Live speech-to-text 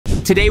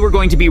Today we're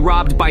going to be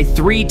robbed by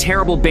 3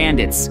 terrible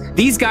bandits.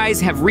 These guys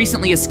have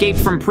recently escaped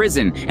from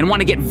prison and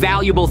want to get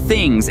valuable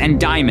things and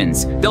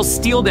diamonds. They'll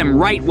steal them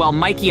right while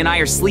Mikey and I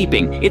are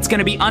sleeping. It's going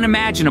to be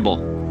unimaginable.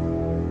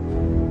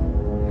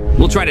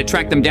 We'll try to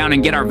track them down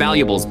and get our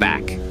valuables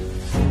back.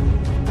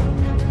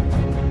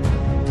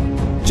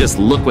 Just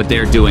look what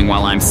they're doing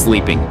while I'm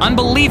sleeping.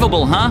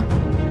 Unbelievable, huh?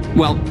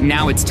 Well,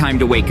 now it's time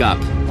to wake up.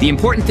 The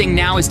important thing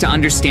now is to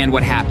understand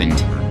what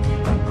happened.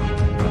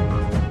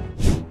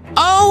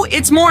 Oh,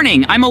 it's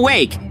morning! I'm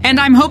awake, and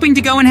I'm hoping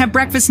to go and have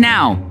breakfast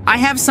now. I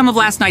have some of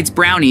last night's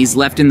brownies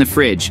left in the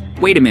fridge.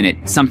 Wait a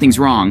minute, something's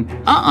wrong.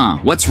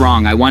 What's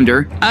wrong, I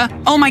wonder?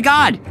 Oh my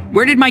god!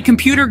 Where did my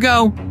computer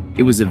go?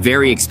 It was a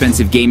very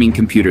expensive gaming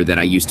computer that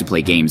I used to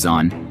play games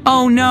on.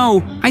 Oh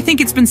no, I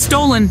think it's been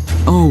stolen.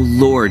 Oh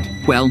lord,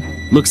 well,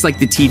 looks like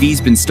the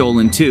TV's been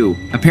stolen too.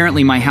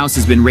 Apparently my house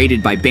has been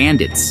raided by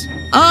bandits.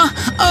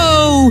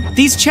 Oh,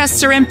 these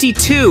chests are empty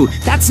too.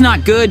 That's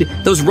not good.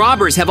 Those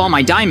robbers have all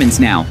my diamonds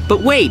now.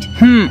 But wait,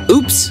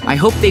 oops. I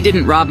hope they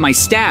didn't rob my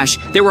stash.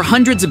 There were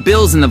hundreds of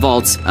bills in the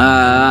vaults.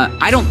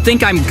 I don't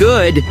think I'm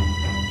good.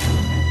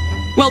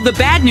 Well, the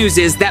bad news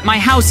is that my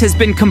house has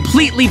been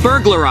completely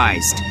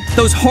burglarized.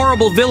 Those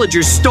horrible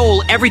villagers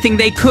stole everything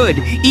they could,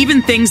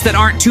 even things that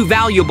aren't too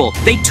valuable.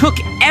 They took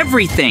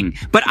everything,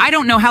 but I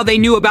don't know how they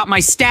knew about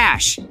my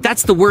stash.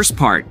 That's the worst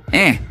part.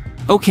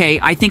 Okay,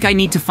 I think I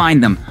need to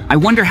find them. I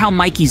wonder how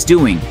Mikey's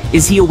doing.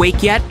 Is he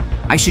awake yet?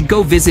 I should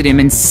go visit him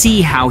and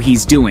see how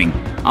he's doing.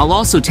 I'll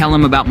also tell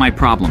him about my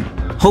problem.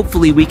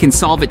 Hopefully we can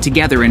solve it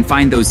together and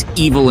find those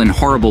evil and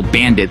horrible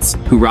bandits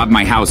who robbed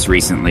my house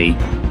recently.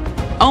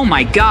 Oh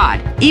my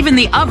god, even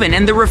the oven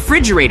and the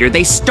refrigerator,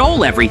 they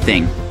stole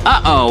everything.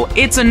 Uh-oh,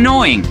 it's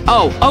annoying.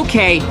 Oh,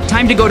 okay,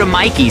 time to go to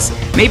Mikey's.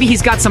 Maybe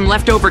he's got some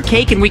leftover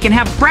cake and we can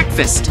have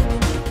breakfast.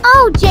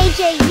 Oh,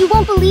 JJ, you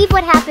won't believe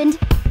what happened.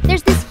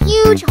 There's this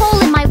huge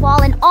hole in my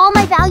wall and all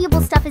my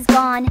valuable stuff is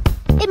gone.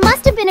 It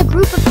must have been a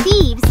group of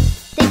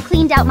thieves. They've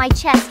cleaned out my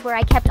chest where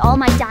I kept all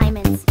my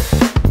diamonds.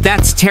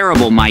 That's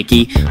terrible,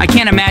 Mikey. I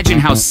can't imagine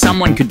how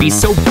someone could be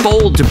so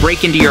bold to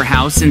break into your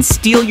house and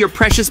steal your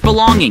precious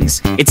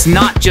belongings. It's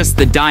not just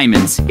the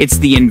diamonds, it's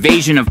the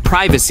invasion of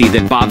privacy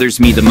that bothers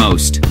me the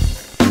most.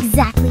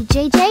 Exactly,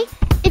 JJ.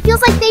 It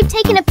feels like they've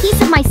taken a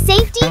piece of my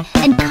safety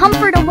and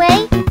comfort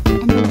away.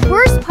 And the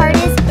worst part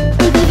is,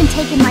 they've even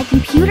taken my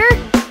computer.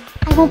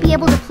 I won't be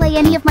able to play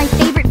any of my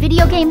favorite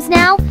video games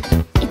now.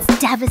 It's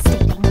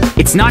devastating.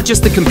 It's not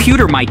just the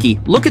computer,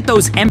 Mikey. Look at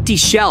those empty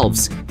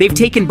shelves. They've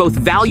taken both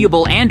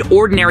valuable and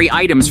ordinary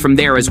items from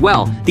there as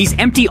well. These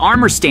empty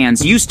armor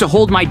stands used to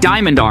hold my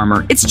diamond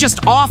armor. It's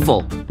just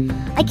awful.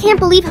 I can't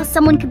believe how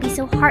someone could be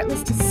so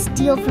heartless to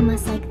steal from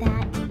us like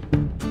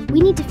that.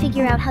 We need to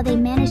figure out how they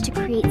managed to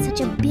create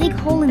such a big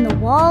hole in the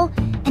wall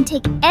and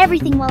take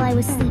everything while I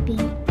was sleeping.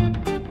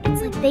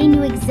 It's like they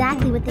knew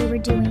exactly what they were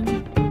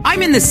doing.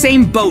 I'm in the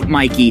same boat,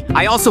 Mikey.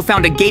 I also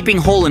found a gaping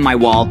hole in my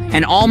wall,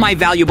 and all my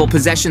valuable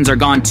possessions are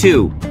gone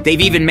too. They've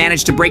even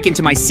managed to break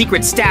into my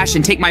secret stash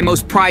and take my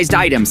most prized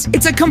items.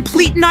 It's a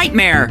complete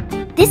nightmare!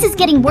 This is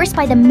getting worse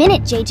by the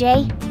minute,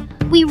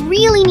 JJ. We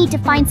really need to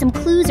find some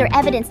clues or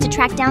evidence to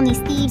track down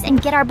these thieves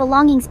and get our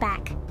belongings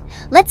back.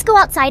 Let's go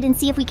outside and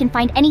see if we can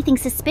find anything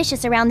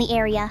suspicious around the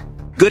area.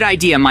 Good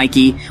idea,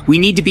 Mikey. We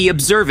need to be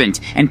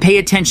observant and pay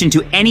attention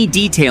to any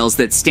details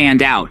that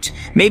stand out.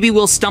 Maybe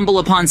we'll stumble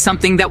upon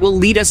something that will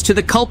lead us to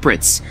the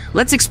culprits.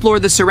 Let's explore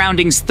the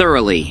surroundings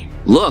thoroughly.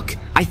 Look,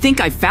 I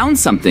think I found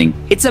something.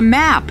 It's a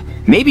map.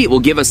 Maybe it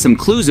will give us some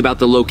clues about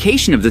the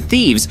location of the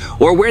thieves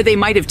or where they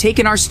might have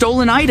taken our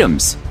stolen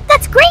items.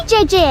 That's great,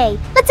 JJ!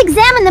 Let's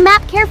examine the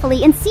map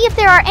carefully and see if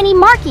there are any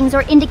markings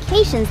or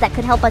indications that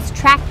could help us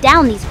track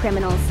down these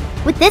criminals.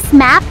 With this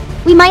map,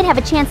 we might have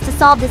a chance to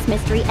solve this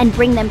mystery and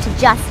bring them to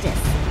justice.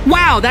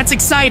 Wow, that's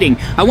exciting!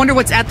 I wonder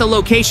what's at the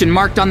location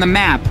marked on the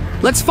map.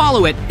 Let's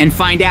follow it and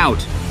find out.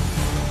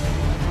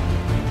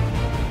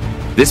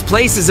 This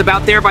place is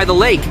about there by the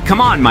lake. Come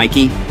on,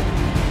 Mikey.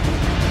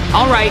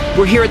 All right,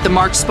 we're here at the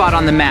marked spot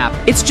on the map.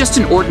 It's just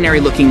an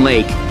ordinary-looking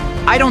lake.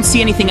 I don't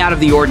see anything out of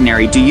the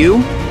ordinary, do you?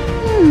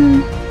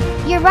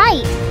 You're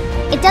right.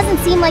 It doesn't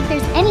seem like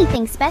there's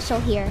anything special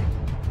here.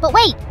 But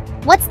wait,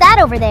 what's that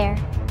over there?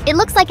 It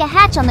looks like a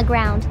hatch on the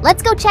ground.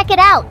 Let's go check it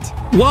out.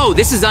 Whoa,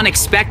 this is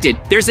unexpected.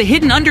 There's a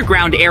hidden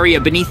underground area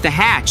beneath the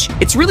hatch.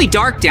 It's really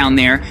dark down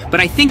there, but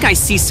I think I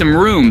see some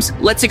rooms.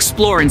 Let's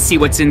explore and see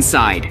what's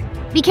inside.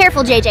 Be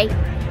careful,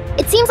 JJ.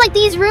 It seems like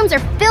these rooms are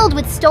filled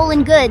with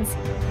stolen goods.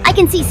 I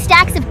can see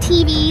stacks of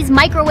TVs,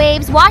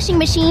 microwaves, washing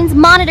machines,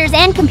 monitors,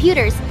 and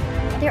computers.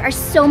 There are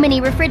so many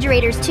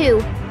refrigerators,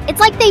 too. It's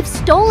like they've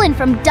stolen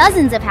from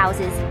dozens of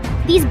houses.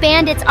 These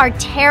bandits are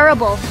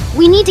terrible.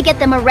 We need to get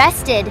them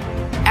arrested.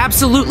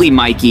 Absolutely,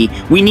 Mikey.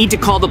 We need to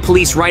call the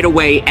police right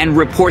away and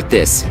report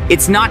this.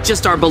 It's not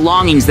just our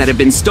belongings that have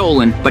been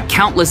stolen, but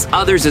countless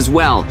others as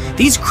well.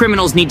 These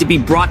criminals need to be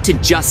brought to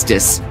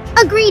justice.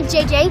 Agreed,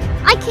 JJ.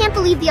 I can't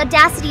believe the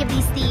audacity of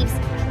these thieves.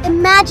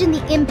 Imagine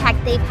the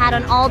impact they've had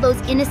on all those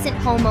innocent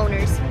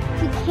homeowners.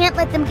 We can't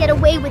let them get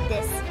away with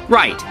this.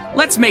 Right.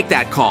 Let's make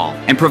that call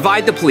and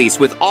provide the police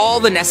with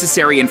all the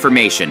necessary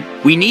information.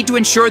 We need to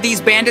ensure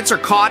these bandits are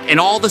caught and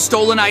all the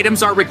stolen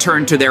items are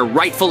returned to their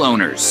rightful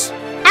owners.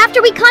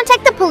 After we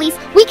contact the police,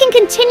 we can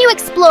continue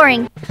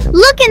exploring.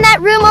 Look in that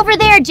room over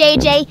there,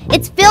 JJ.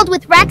 It's filled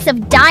with racks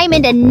of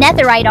diamond and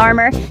netherite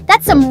armor.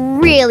 That's some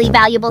really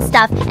valuable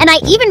stuff, and I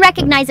even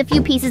recognize a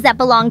few pieces that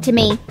belong to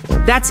me.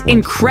 That's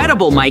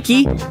incredible,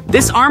 Mikey.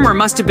 This armor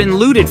must have been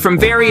looted from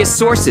various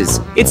sources.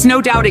 It's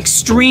no doubt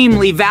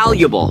extremely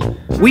valuable.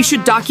 We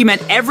should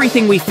document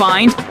everything we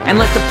find and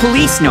let the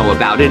police know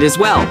about it as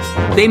well.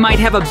 They might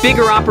have a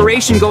bigger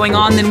operation going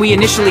on than we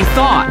initially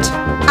thought.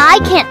 I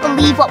can't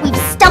believe what we've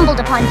stumbled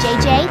upon,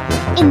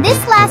 JJ. In this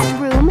last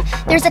room,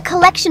 there's a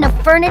collection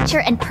of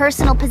furniture and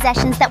personal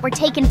possessions that were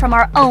taken from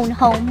our own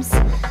homes.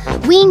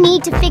 We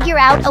need to figure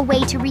out a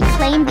way to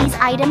reclaim these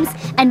items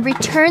and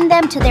return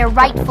them to their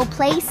rightful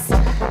place.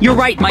 You're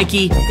right,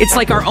 Mikey. It's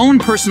like our own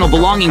personal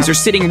belongings are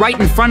sitting right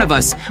in front of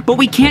us, but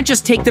we can't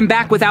just take them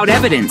back without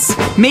evidence.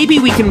 Maybe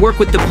we can work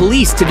with the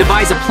police to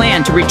devise a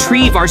plan to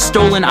retrieve our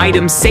stolen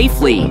items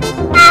safely.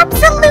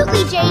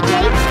 Absolutely,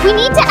 JJ. We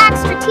need to act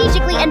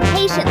strategically and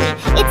patiently.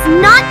 It's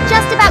not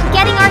just about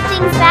getting our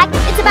things back,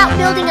 it's about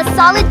building a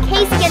solid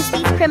case against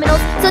these criminals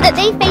so that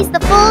they face the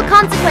full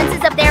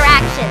consequences of their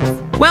actions.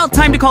 Well,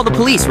 time to call the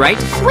police, right?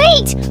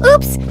 Wait!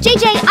 Oops!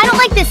 JJ, I don't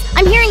like this.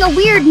 I'm hearing a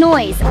weird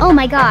noise. Oh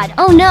my god.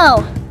 Oh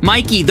no.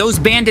 Mikey, those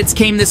bandits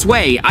came this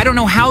way. I don't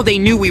know how they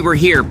knew we were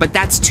here, but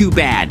that's too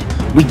bad.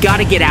 We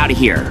gotta get out of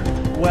here.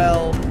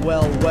 Well.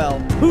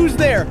 Who's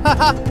there?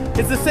 Haha!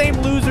 It's the same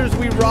losers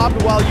we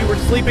robbed while you were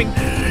sleeping.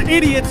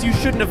 Idiots, you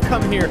shouldn't have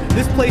come here.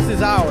 This place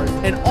is ours,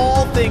 and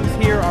all things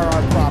here are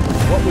our property.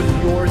 What was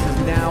yours is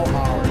now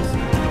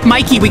ours.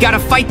 Mikey, we gotta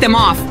fight them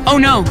off. Oh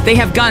no, they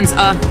have guns.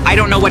 I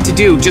don't know what to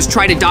do. Just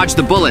try to dodge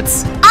the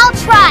bullets. I'll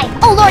try.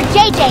 Oh Lord,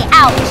 JJ,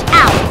 ouch,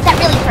 ow. That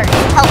really hurts.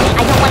 Help me,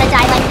 I don't want to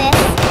die like this.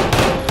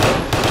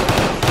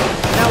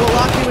 Now we'll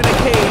lock you in a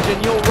cage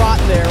and you'll rot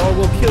there, or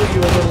we'll kill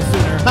you a little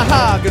sooner.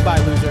 Haha, goodbye,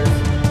 losers.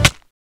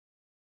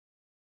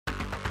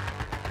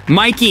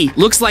 Mikey,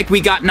 looks like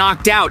we got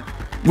knocked out.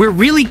 We're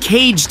really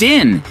caged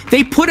in.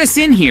 They put us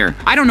in here.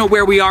 I don't know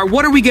where we are.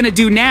 What are we gonna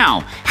do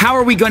now? How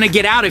are we gonna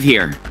get out of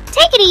here?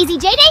 Take it easy,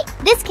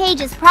 JJ. This cage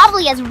is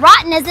probably as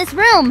rotten as this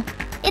room.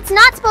 It's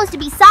not supposed to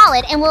be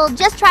solid, and we'll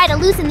just try to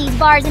loosen these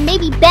bars and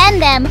maybe bend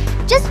them.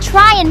 Just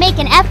try and make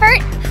an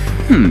effort.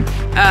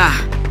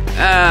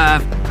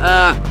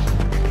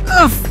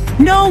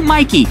 No,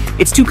 Mikey,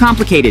 it's too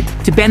complicated.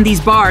 To bend these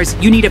bars,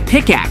 you need a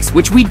pickaxe,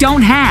 which we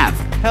don't have.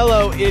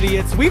 Hello,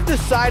 idiots. We've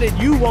decided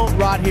you won't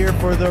rot here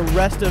for the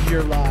rest of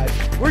your lives.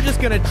 We're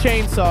just gonna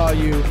chainsaw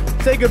you.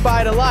 Say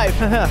goodbye to life.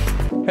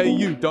 Hey,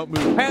 you, don't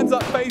move. Hands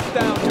up, face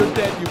down. You're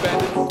dead, you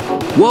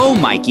bandits. Whoa,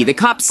 Mikey, the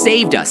cop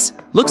saved us.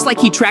 Looks like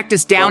he tracked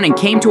us down and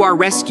came to our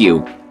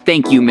rescue.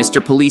 Thank you,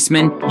 Mr.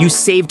 Policeman. You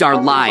saved our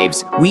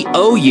lives. We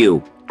owe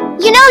you.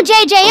 You know,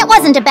 JJ, it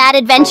wasn't a bad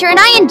adventure, and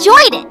I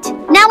enjoyed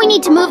it. Now we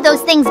need to move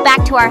those things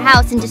back to our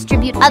house and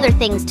distribute other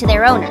things to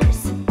their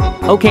owners.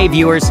 Okay,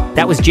 viewers,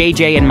 that was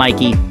JJ and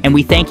Mikey, and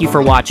we thank you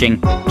for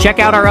watching. Check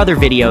out our other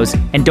videos,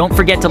 and don't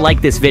forget to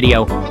like this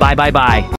video. Bye.